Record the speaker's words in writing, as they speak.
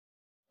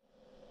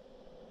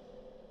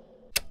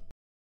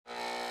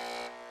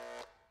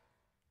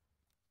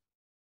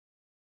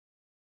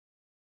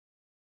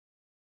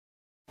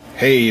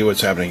Hey, what's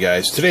happening,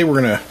 guys? Today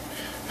we're going to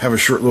have a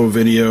short little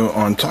video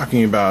on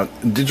talking about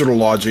digital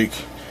logic,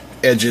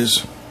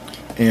 edges,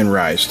 and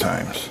rise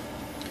times.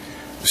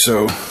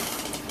 So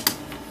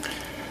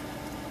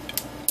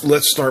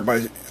let's start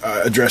by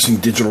addressing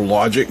digital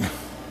logic.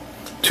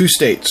 Two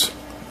states,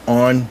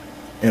 on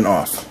and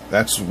off.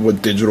 That's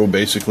what digital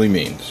basically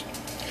means.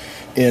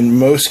 In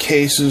most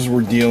cases,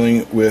 we're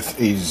dealing with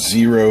a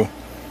 0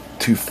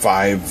 to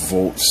 5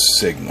 volt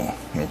signal,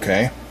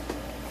 okay?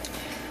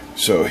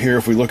 So here,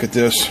 if we look at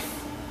this,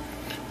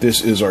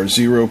 this is our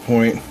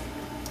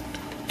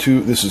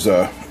 0.2, this is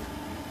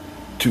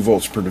 2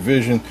 volts per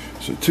division,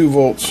 so 2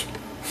 volts,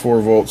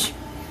 4 volts,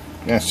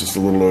 that's just a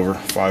little over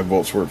 5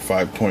 volts, we're at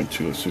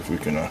 5.2, let's see if we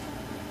can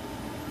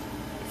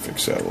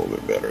fix that a little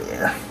bit better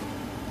there.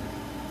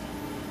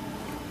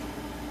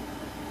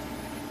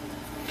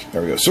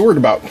 There we go, so we're at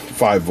about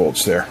 5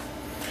 volts there,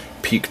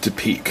 peak to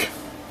peak.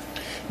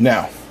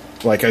 Now,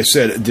 like I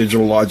said,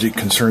 digital logic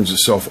concerns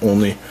itself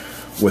only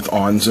with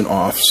ons and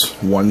offs,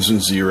 ones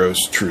and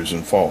zeros, trues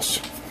and false.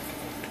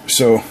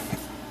 So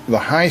the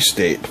high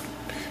state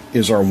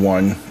is our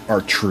one,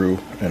 our true,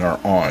 and our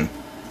on.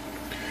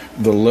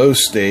 The low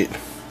state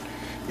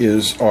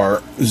is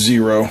our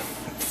 0,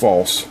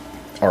 false,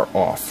 our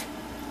off.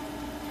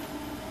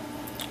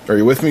 Are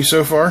you with me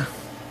so far?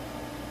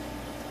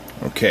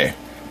 Okay.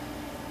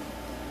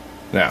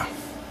 Now,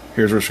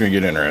 here's where it's going to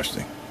get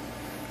interesting.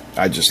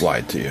 I just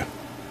lied to you.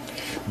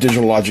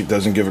 Digital logic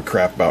doesn't give a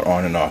crap about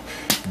on and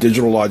off.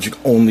 Digital logic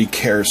only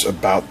cares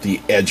about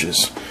the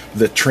edges.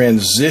 The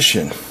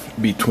transition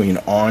between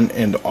on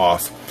and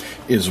off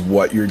is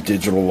what your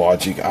digital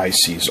logic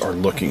ICs are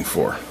looking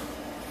for.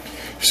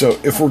 So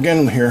if we're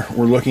getting here,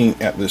 we're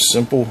looking at this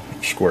simple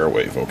square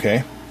wave,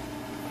 okay?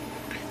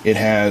 It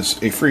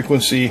has a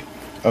frequency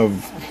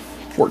of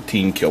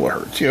 14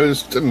 kilohertz. You know,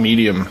 it's a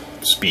medium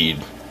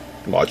speed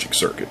logic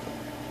circuit.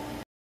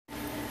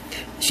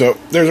 So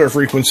there's our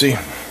frequency.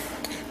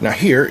 Now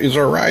here is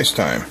our rise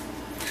time,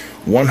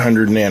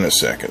 100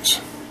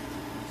 nanoseconds.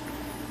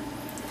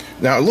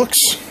 Now it looks,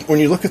 when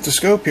you look at the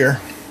scope here,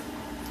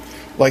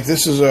 like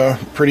this is a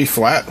pretty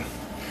flat,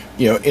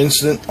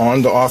 instant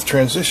on to off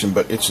transition,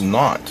 but it's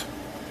not.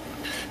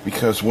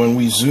 Because when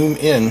we zoom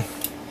in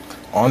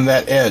on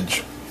that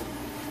edge,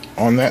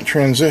 on that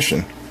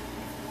transition,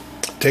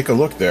 take a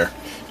look there,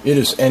 it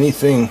is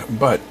anything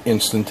but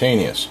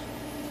instantaneous.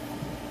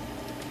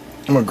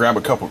 I'm going to grab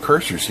a couple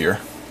cursors here.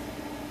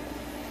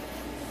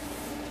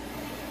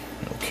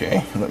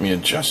 Okay, let me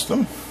adjust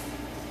them.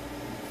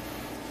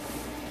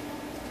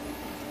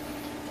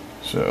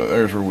 So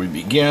there's where we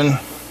begin.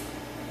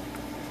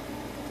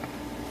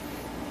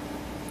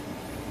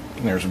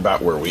 And there's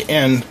about where we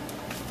end.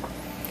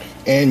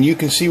 And you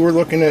can see we're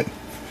looking at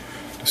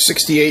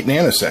 68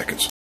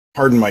 nanoseconds.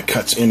 Pardon my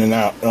cuts in and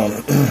out.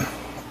 I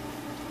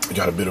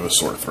got a bit of a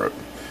sore throat,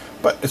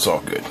 but it's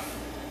all good.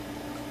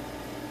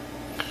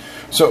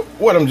 So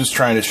what I'm just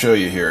trying to show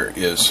you here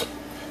is,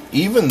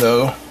 even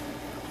though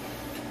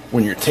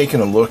when you're taking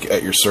a look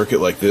at your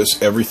circuit like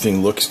this,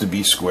 everything looks to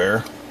be square,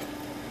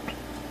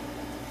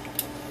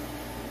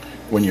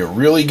 when you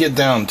really get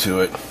down to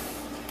it,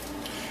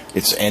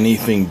 it's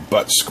anything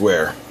but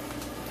square.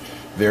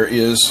 There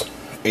is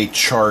a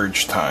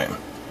charge time.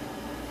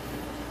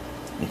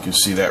 You can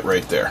see that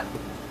right there.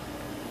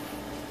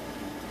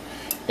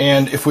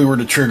 And if we were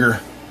to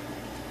trigger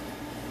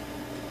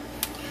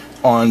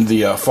on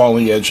the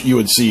falling edge, you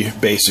would see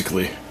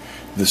basically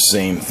the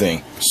same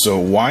thing. So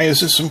why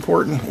is this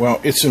important? Well,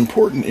 it's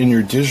important in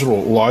your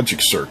digital logic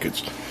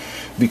circuits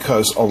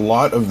because a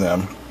lot of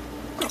them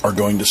are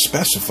going to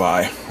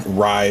specify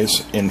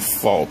rise and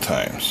fall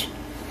times.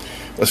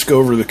 Let's go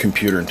over to the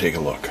computer and take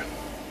a look.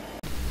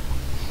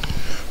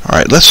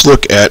 Alright, let's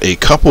look at a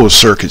couple of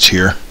circuits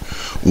here.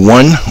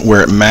 One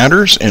where it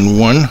matters and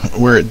one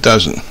where it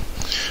doesn't.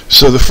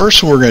 So the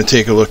first one we're going to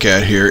take a look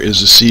at here is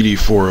the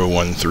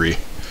CD4013,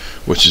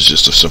 which is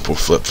just a simple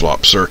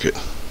flip-flop circuit.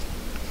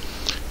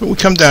 But we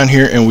come down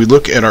here and we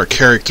look at our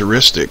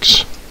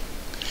characteristics,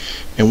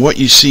 and what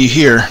you see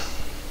here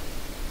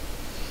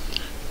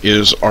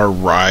is our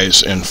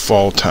rise and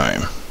fall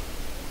time.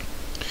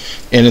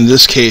 And in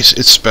this case,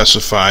 it's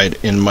specified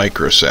in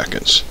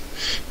microseconds.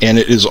 And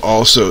it is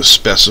also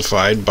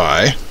specified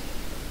by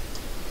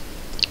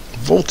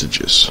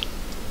voltages.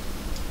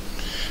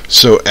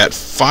 So at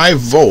 5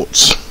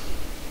 volts,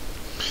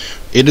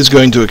 it is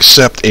going to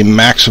accept a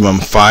maximum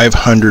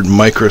 500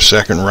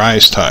 microsecond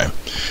rise time.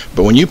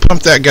 But when you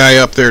pump that guy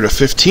up there to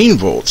 15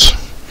 volts,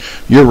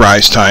 your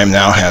rise time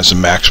now has a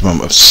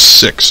maximum of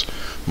 6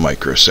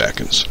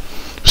 microseconds.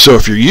 So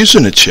if you're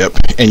using a chip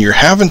and you're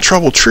having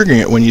trouble triggering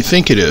it when you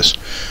think it is,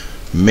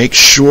 make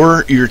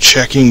sure you're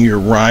checking your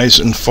rise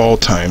and fall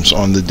times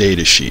on the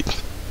data sheet.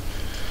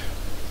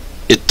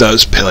 It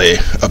does play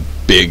a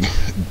big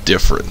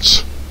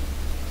difference.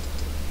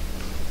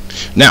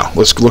 Now,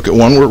 let's look at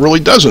one where it really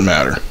doesn't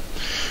matter.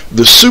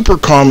 The super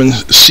common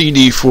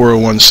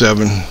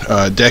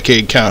CD4017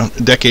 decade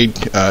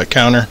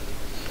counter.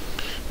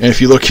 And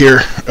if you look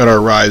here at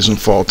our rise and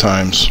fall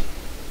times,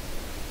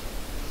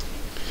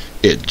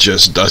 It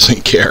just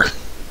doesn't care.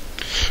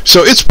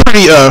 So it's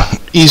pretty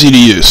easy to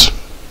use.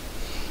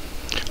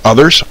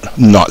 Others,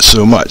 not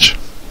so much.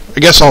 I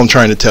guess all I'm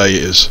trying to tell you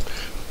is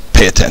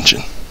pay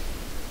attention.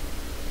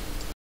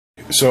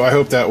 So I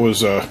hope that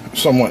was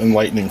somewhat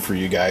enlightening for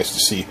you guys to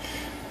see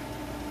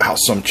how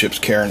some chips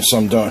care and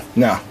some don't.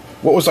 Now,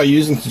 what was I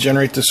using to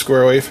generate this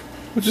square wave?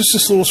 Well, just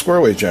this little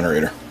square wave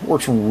generator. It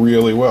works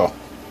really well.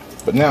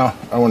 But now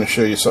I want to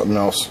show you something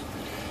else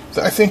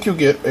that I think you'll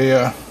get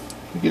a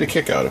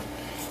kick out of.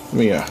 Let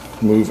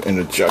me move and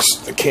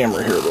adjust the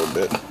camera here a little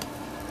bit.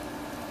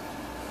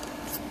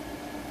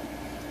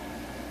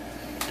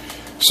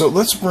 So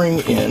let's bring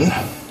in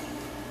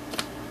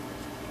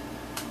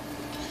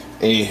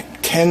a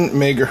 10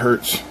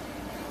 megahertz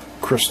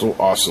crystal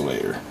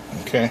oscillator,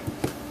 okay?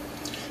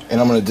 And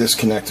I'm going to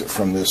disconnect it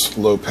from this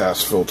low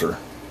pass filter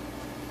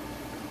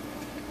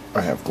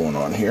I have going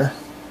on here.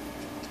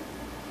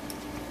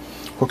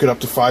 Hook it up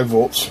to 5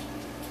 volts.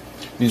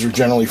 These are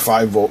generally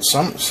 5 volts.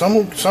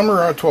 Some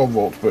are 12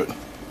 volts, but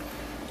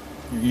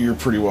you're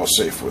pretty well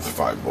safe with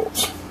 5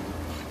 volts.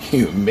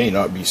 You may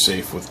not be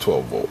safe with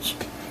 12 volts.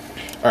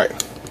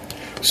 Alright,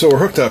 so we're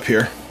hooked up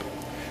here.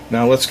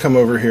 Now let's come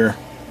over here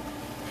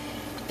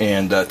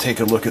and take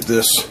a look at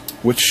this,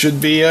 which should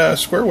be a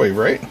square wave,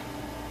 right?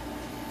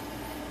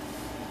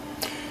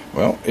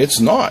 Well, it's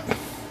not.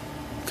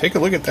 Take a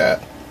look at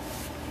that.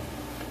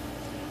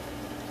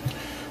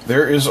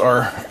 There is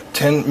our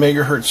 10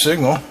 megahertz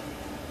signal.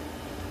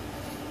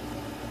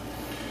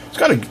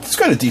 It's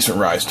got a decent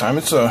rise time.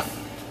 It's 24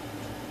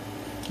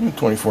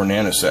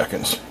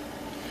 nanoseconds.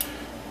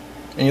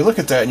 And you look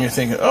at that and you're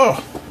thinking,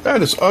 oh,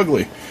 that is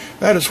ugly.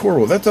 That is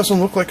horrible. That doesn't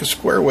look like a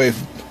square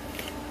wave.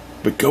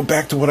 But go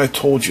back to what I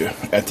told you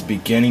at the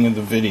beginning of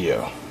the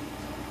video.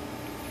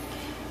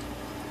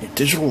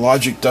 Digital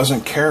logic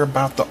doesn't care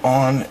about the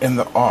on and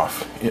the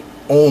off. It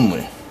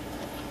only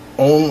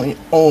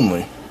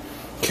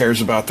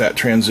cares about that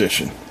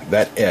transition,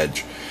 that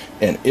edge.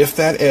 And if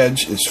that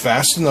edge is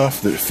fast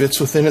enough that it fits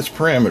within its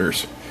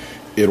parameters,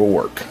 it'll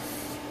work.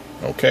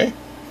 Okay?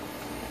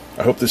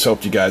 I hope this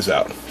helped you guys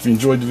out. If you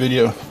enjoyed the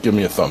video, give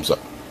me a thumbs up.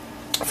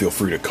 Feel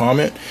free to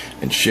comment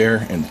and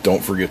share, and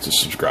don't forget to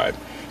subscribe.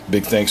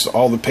 Big thanks to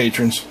all the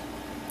patrons.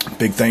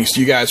 Big thanks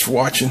to you guys for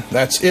watching.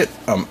 That's it.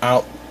 I'm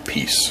out.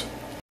 Peace.